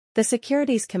The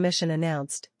Securities Commission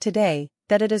announced, today,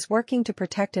 that it is working to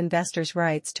protect investors'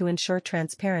 rights to ensure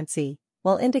transparency,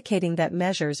 while indicating that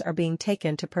measures are being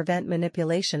taken to prevent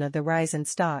manipulation of the rise in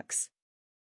stocks.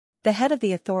 The head of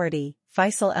the authority,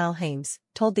 Faisal Al-Hames,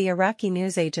 told the Iraqi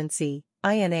news agency,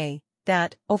 INA,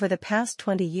 that, over the past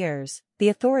 20 years, the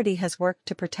authority has worked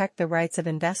to protect the rights of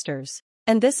investors,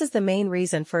 and this is the main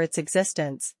reason for its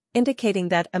existence, indicating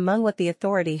that among what the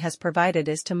authority has provided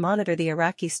is to monitor the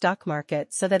Iraqi stock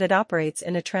market so that it operates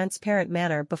in a transparent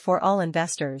manner before all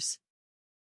investors,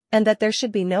 and that there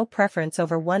should be no preference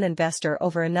over one investor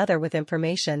over another with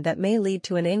information that may lead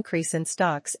to an increase in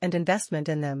stocks and investment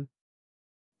in them.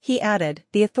 He added,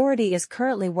 the authority is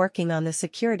currently working on the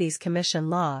Securities Commission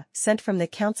law sent from the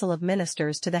Council of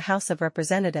Ministers to the House of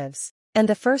Representatives, and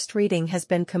the first reading has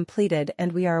been completed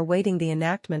and we are awaiting the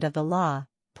enactment of the law,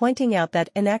 pointing out that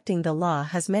enacting the law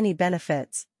has many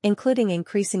benefits, including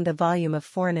increasing the volume of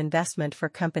foreign investment for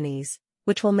companies,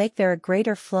 which will make there a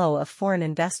greater flow of foreign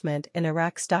investment in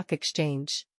Iraq Stock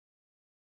Exchange.